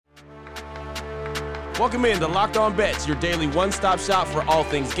Welcome in to Locked On Bets, your daily one-stop shop for all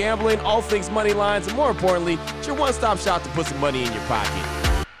things gambling, all things money lines, and more importantly, it's your one-stop shop to put some money in your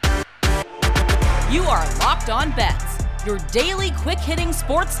pocket. You are Locked On Bets, your daily quick-hitting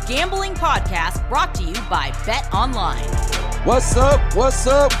sports gambling podcast brought to you by BetOnline. What's up? What's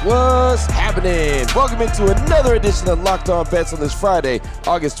happening? Welcome into another edition of Locked On Bets on this Friday,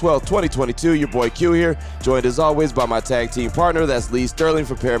 August 12th, 2022. Your boy Q here, joined as always by my tag team partner, that's Lee Sterling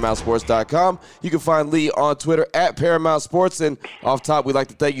from ParamountSports.com. You can find Lee on Twitter at Paramount Sports. And off top, we'd like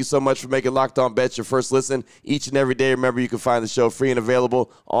to thank you so much for making Locked On Bets your first listen each and every day. Remember, you can find the show free and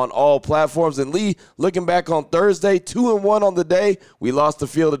available on all platforms. And Lee, looking back on Thursday, 2-1 on the day. We lost the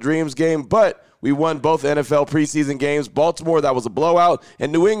Field of Dreams game, but we won both NFL preseason games. Baltimore, that was a blowout.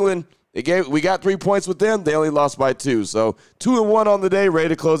 And New England, we got 3 points with them. They only lost by 2. So 2-1 on the day, ready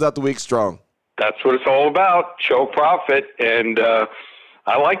to close out the week strong. That's what it's all about, show profit. And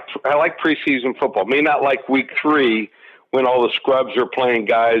I like preseason football. May not like week 3 when all the scrubs are playing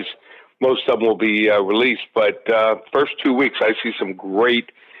guys. Most of them will be released. But first 2 weeks, I see some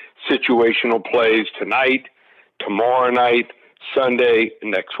great situational plays tonight, tomorrow night, Sunday,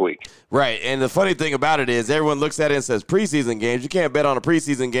 next week. Right, and the funny thing about it is everyone looks at it and says preseason games. You can't bet on a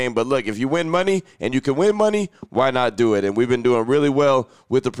preseason game, but look, if you win money and you can win money, why not do it? And we've been doing really well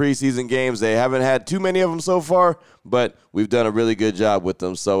with the preseason games. They haven't had too many of them so far, but we've done a really good job with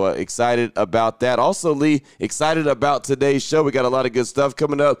them. So excited about that. Also, Lee, excited about today's show. We got a lot of good stuff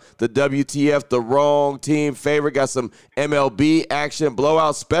coming up. The WTF, the wrong team favorite. Got some MLB action,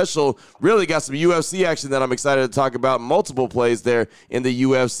 blowout special. Really got some UFC action that I'm excited to talk about. Multiple plays there in the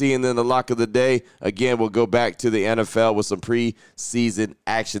UFC, and then the lock of the day. Again, we'll go back to the NFL with some preseason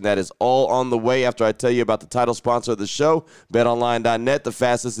action. That is all on the way after I tell you about the title sponsor of the show, BetOnline.net, the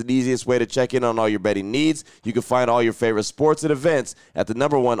fastest and easiest way to check in on all your betting needs. You can find all your favorite sports and events at the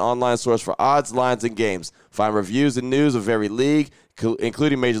 #1 online source for odds, lines, and games. Find reviews and news of every league,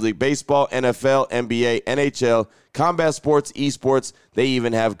 including Major League Baseball, NFL, NBA, NHL, combat sports, esports. They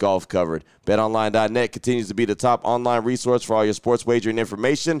even have golf covered. BetOnline.net continues to be the top online resource for all your sports wagering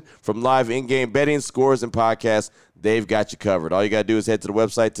information. From live in-game betting, scores, and podcasts, they've got you covered. All you got to do is head to the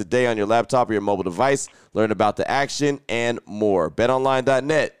website today on your laptop or your mobile device, learn about the action, and more.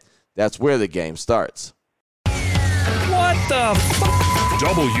 BetOnline.net, that's where the game starts. What the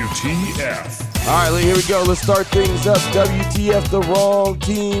WTF? All right, Lee, here we go. Let's start things up. WTF, the wrong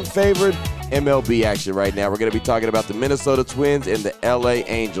team favored. MLB action right now. We're going to be talking about the Minnesota Twins and the LA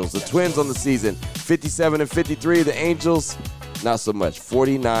Angels. The Twins on the season, 57-53. The Angels, not so much,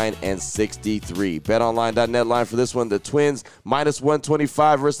 49-63. BetOnline.net line for this one. The Twins,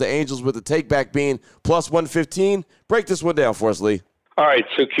 -125 versus the Angels, with the takeback being +115. Break this one down for us, Lee. All right,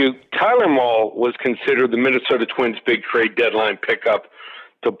 so Q. Tyler Mahle was considered the Minnesota Twins' big trade deadline pickup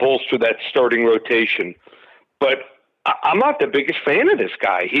to bolster that starting rotation. But I'm not the biggest fan of this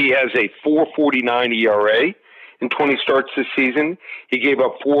guy. He has a 4.49 ERA in 20 starts this season. He gave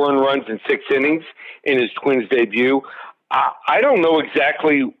up 4 earned runs in 6 innings in his Twins debut. I don't know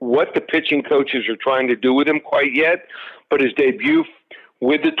exactly what the pitching coaches are trying to do with him quite yet, but his debut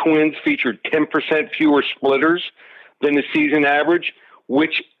with the Twins featured 10% fewer splitters than the season average,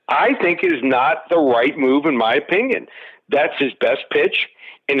 which I think is not the right move in my opinion. That's his best pitch,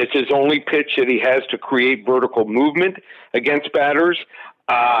 and it's his only pitch that he has to create vertical movement against batters.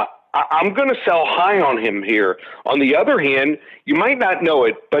 I'm going to sell high on him here. On the other hand, you might not know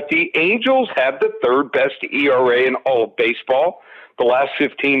it, but the Angels have the 3rd best ERA in all of baseball. The last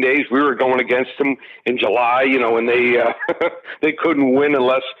 15 days, we were going against them in July, when they they couldn't win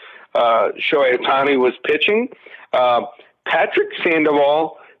unless Shohei Ohtani was pitching. Patrick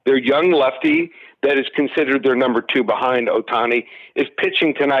Sandoval, their young lefty that is considered their number 2 behind Ohtani, is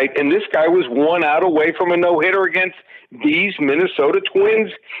pitching tonight, and this guy was 1 out away from a no-hitter against these Minnesota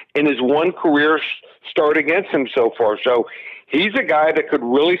Twins in his one career start against them so far. So he's a guy that could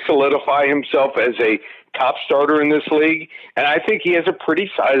really solidify himself as a top starter in this league, and I think he has a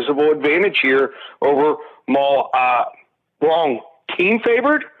pretty sizable advantage here over Mahle. Wrong team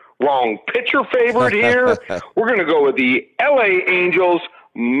favored? Wrong pitcher favored here. We're going to go with the LA Angels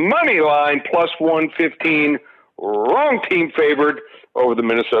money line +115. Wrong team favored over the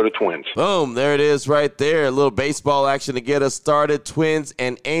Minnesota Twins. Boom, there it is right there. A little baseball action to get us started. Twins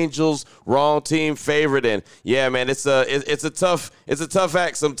and Angels, wrong team favorite. And yeah, man, it's a tough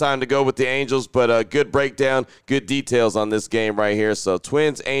act sometime to go with the Angels, but good breakdown, good details on this game right here. So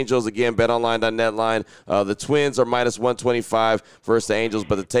Twins, Angels, again, BetOnline.net line. The Twins are -125 versus the Angels,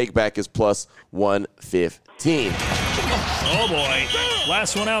 but the takeback is +115. Oh, boy.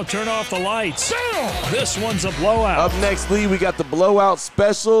 Last one out, turn off the lights. This one's a blowout. Up next, Lee, we got the blowout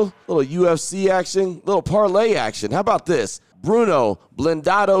special. Little UFC action, little parlay action. How about this? Bruno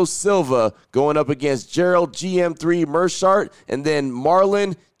Blindado Silva going up against Gerald GM3 Meerschaert, and then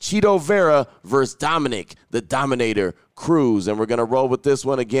Marlon Chito Vera versus Dominic, the Dominator Cruz. And we're going to roll with this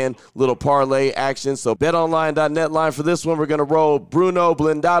one again, little parlay action. So betonline.net line for this one, we're going to roll Bruno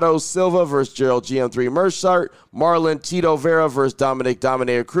Blindado Silva versus Gerald GM3 Meerschaert, Marlon Chito Vera versus Dominic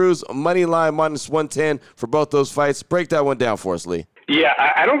Dominator Cruz. Money line -110 for both those fights. Break that one down for us, Lee. Yeah,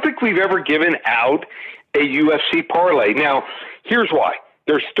 I don't think we've ever given out a UFC parlay. Now, here's why.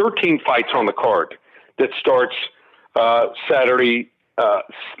 There's 13 fights on the card that starts Saturday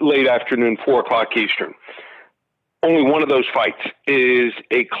late afternoon, 4 o'clock Eastern. Only one of those fights is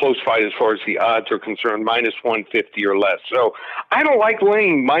a close fight as far as the odds are concerned, -150 or less. So I don't like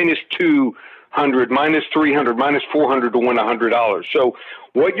laying -200, -300, -400 to win $100. So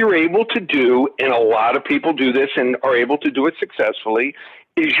what you're able to do, and a lot of people do this and are able to do it successfully,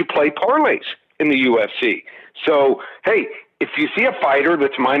 is you play parlays in the UFC. So, hey, if you see a fighter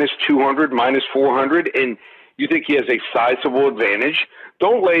that's -200, -400, and you think he has a sizable advantage,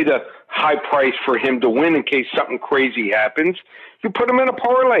 don't lay the high price for him to win in case something crazy happens. You put him in a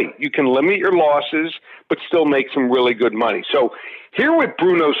parlay. You can limit your losses, but still make some really good money. So here with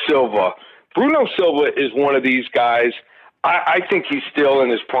Bruno Silva is one of these guys. I think he's still in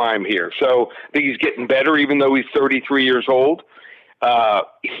his prime here. So I think he's getting better, even though he's 33 years old.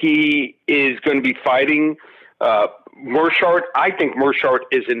 He is going to be fighting Meerschaert. I think Meerschaert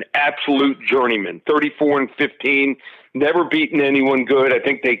is an absolute journeyman, 34-15, never beaten anyone good. I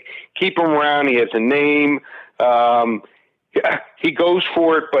think they keep him around. He has a name. He goes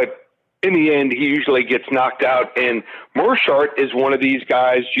for it, but in the end, he usually gets knocked out. And Meerschaert is one of these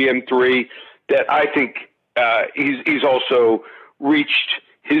guys, GM3, that I think he's also reached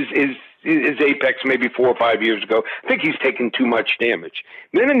his apex maybe 4 or 5 years ago. I think he's taken too much damage.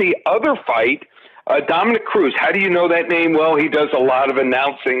 Then in the other fight, Dominic Cruz, how do you know that name? Well, he does a lot of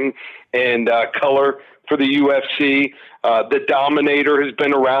announcing and color for the UFC. The Dominator has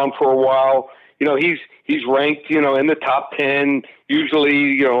been around for a while. You know, he's ranked, in the top 10,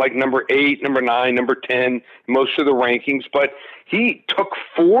 usually, like number 8, number 9, number 10, most of the rankings. But he took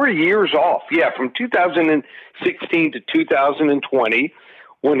 4 years off, from 2016 to 2020,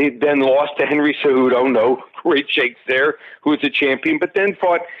 when he then lost to Henry Cejudo. No great shakes there, who was a champion, but then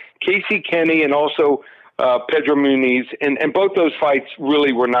fought Casey Kenny and also Pedro Muniz, and both those fights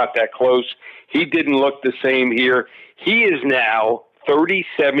really were not that close. He didn't look the same here. He is now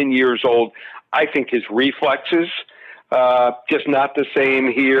 37 years old. I think his reflexes just not the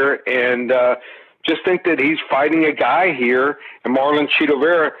same here, and just think that he's fighting a guy here, and Marlon Chito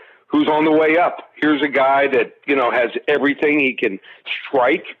Vera, who's on the way up. Here's a guy that has everything. He can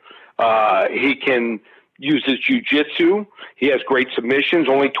strike. He can use his jiu-jitsu. He has great submissions,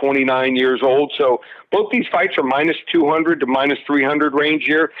 only 29 years old. So both these fights are -200 to -300 range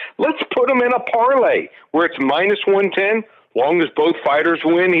here. Let's put them in a parlay where it's -110. Long as both fighters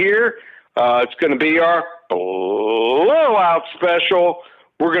win here, it's going to be our blowout special.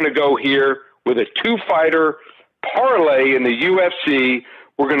 We're going to go here with a 2-fighter parlay in the UFC.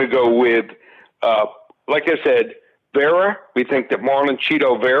 We're going to go with, like I said, Vera. We think that Marlon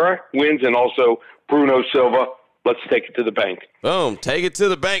Chito Vera wins, and also Bruno Silva. Let's take it to the bank. Boom. Take it to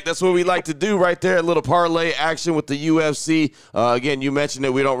the bank. That's what we like to do right there. A little parlay action with the UFC. Again, you mentioned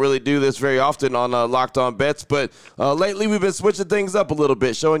that we don't really do this very often on Locked On Bets, but lately we've been switching things up a little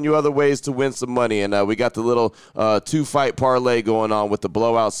bit, showing you other ways to win some money. And we got the little 2-fight parlay going on with the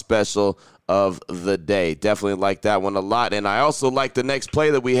blowout special of the day. Definitely like that one a lot. And I also like the next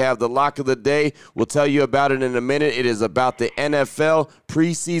play that we have, the lock of the day. We'll tell you about it in a minute. It is about the NFL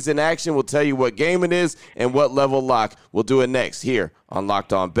preseason action. We'll tell you what game it is and what level lock. We'll do it next here on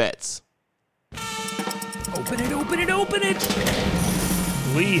Locked On Bets. Open it, open it, open it.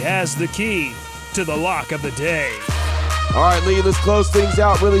 Lee has the key to the lock of the day. All right, Lee, let's close things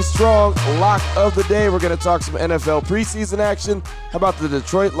out really strong. Lock of the day. We're going to talk some NFL preseason action. How about the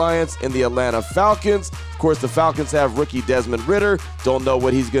Detroit Lions and the Atlanta Falcons? Of course, the Falcons have rookie Desmond Ridder. Don't know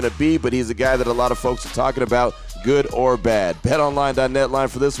what he's going to be, but he's a guy that a lot of folks are talking about, good or bad. BetOnline.net line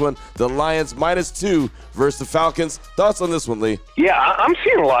for this one. The Lions -2 versus the Falcons. Thoughts on this one, Lee? Yeah, I'm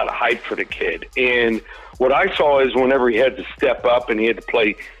seeing a lot of hype for the kid. And what I saw is whenever he had to step up and he had to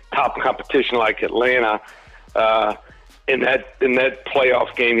play top competition like Atlanta, in that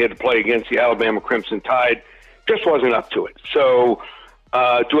playoff game he had to play against the Alabama Crimson Tide, just wasn't up to it. So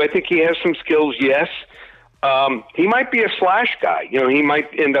do I think he has some skills? Yes. He might be a slash guy. He might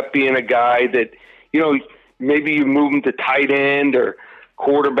end up being a guy that, maybe you move him to tight end or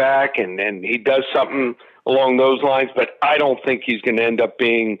quarterback, and he does something along those lines. But I don't think he's going to end up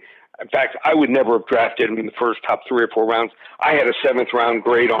being. In fact, I would never have drafted him in the first top 3 or 4 rounds. I had a 7th round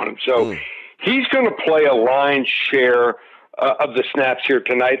grade on him, so he's going to play a lion's share of the snaps here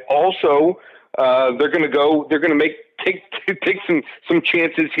tonight. Also, they're going to take some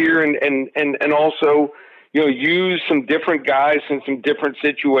chances here, and also, use some different guys in some different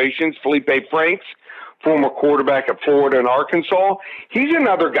situations. Felipe Franks, former quarterback at Florida and Arkansas, he's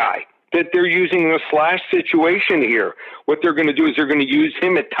another guy that they're using in a slash situation here. What they're going to do is they're going to use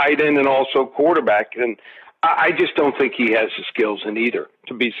him at tight end and also quarterback. And I just don't think he has the skills in either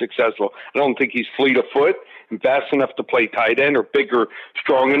to be successful. I don't think he's fleet of foot and fast enough to play tight end or big or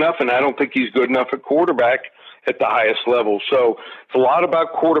strong enough. And I don't think he's good enough at quarterback at the highest level. So it's a lot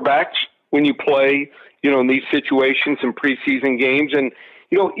about quarterbacks when you play, in these situations in preseason games. And,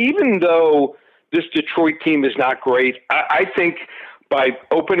 even though this Detroit team is not great, I think by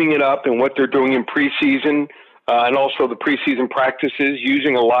opening it up and what they're doing in preseason and also the preseason practices,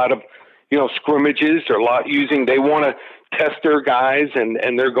 using a lot of, scrimmages, they want to test their guys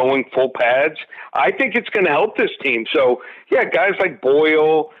and they're going full pads. I think it's going to help this team. So, yeah, guys like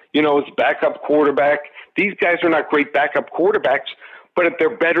Boyle, as backup quarterback, these guys are not great backup quarterbacks, but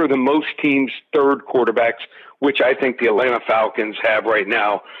they're better than most teams' third quarterbacks, which I think the Atlanta Falcons have right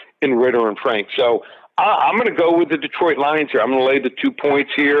now in Ritter and Frank. So I'm going to go with the Detroit Lions here. I'm going to lay the 2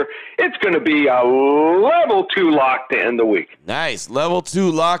 points here. It's going to be a level 2 lock to end the week. Nice. Level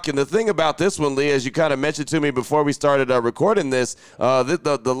 2 lock. And the thing about this one, Lee, as you kind of mentioned to me before we started recording this,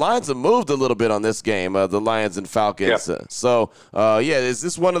 the Lions have moved a little bit on this game, the Lions and Falcons. Yep. Is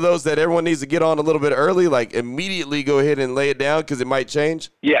this one of those that everyone needs to get on a little bit early, like immediately go ahead and lay it down because it might change?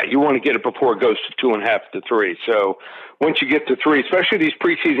 Yeah, you want to get it before it goes to 2.5 to 3. So once you get to 3, especially these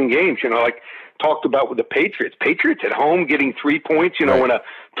preseason games, like talked about with the Patriots. Patriots at home getting 3 points, right, when a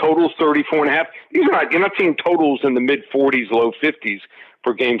total's 34.5. You're not seeing totals in the mid-40s, low 50s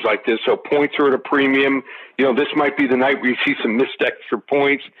for games like this. So points are at a premium. This might be the night where you see some missed extra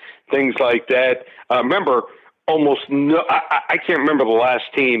points, things like that. Remember, I can't remember the last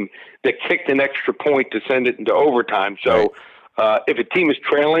team that kicked an extra point to send it into overtime. So if a team is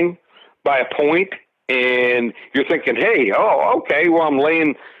trailing by a point and you're thinking, hey, okay, well, I'm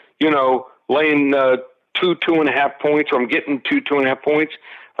laying 2.5 points, or I'm getting 2.5 points,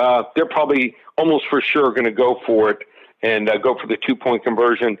 they're probably almost for sure going to go for it and go for the 2-point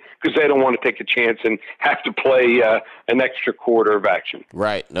conversion because they don't want to take a chance and have to play an extra quarter of action.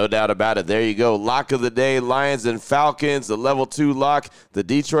 Right, no doubt about it. There you go. Lock of the day, Lions and Falcons, the level 2 lock, the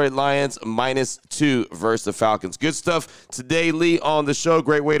Detroit Lions -2 versus the Falcons. Good stuff today, Lee, on the show.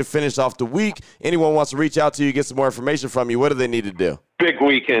 Great way to finish off the week. Anyone wants to reach out to you, get some more information from you, what do they need to do? Big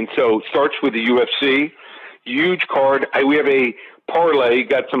weekend. So it starts with the UFC. Huge card. We have a parlay,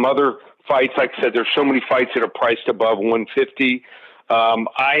 got some other fights. Like I said, there's so many fights that are priced above 150.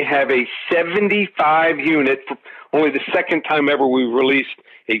 I have a 75 unit, only the second time ever we released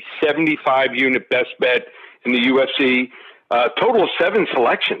a 75 unit best bet in the UFC. Total of 7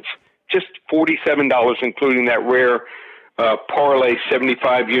 selections, just $47, including that rare parlay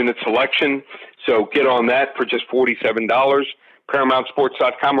 75 unit selection. So get on that for just $47.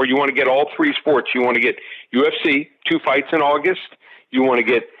 ParamountSports.com, where you want to get all 3 sports. You want to get UFC, 2 fights in August. You want to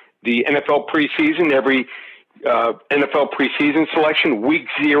get the NFL preseason, every NFL preseason selection. Week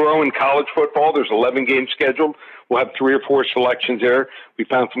 0 in college football, there's 11 games scheduled. We'll have 3 or 4 selections there. We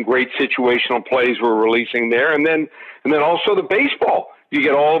found some great situational plays we're releasing there. And then also the baseball. You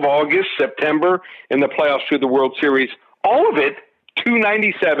get all of August, September, and the playoffs through the World Series. All of it,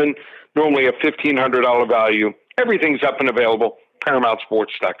 $297, normally a $1,500 value. Everything's up and available.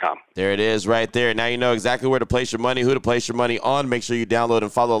 ParamountSports.com. There it is right there. Now you know exactly where to place your money, who to place your money on. Make sure you download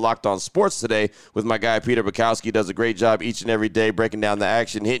and follow Locked On Sports today with my guy Peter Bukowski. He does a great job each and every day breaking down the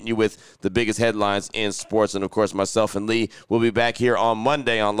action, hitting you with the biggest headlines in sports. And, of course, myself and Lee will be back here on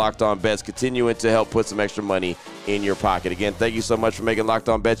Monday on Locked On Bets, continuing to help put some extra money in your pocket. Again, thank you so much for making Locked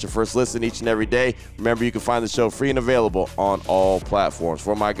On Bets your first listen each and every day. Remember, you can find the show free and available on all platforms.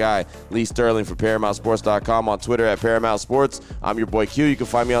 For my guy Lee Sterling from ParamountSports.com, on Twitter at Paramount Sports, I'm your boy Q. You can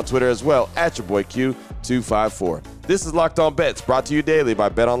find me on Twitter as well at your boy Q254. This is Locked On Bets, brought to you daily by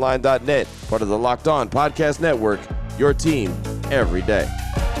BetOnline.net, part of the Locked On Podcast Network, your team every day.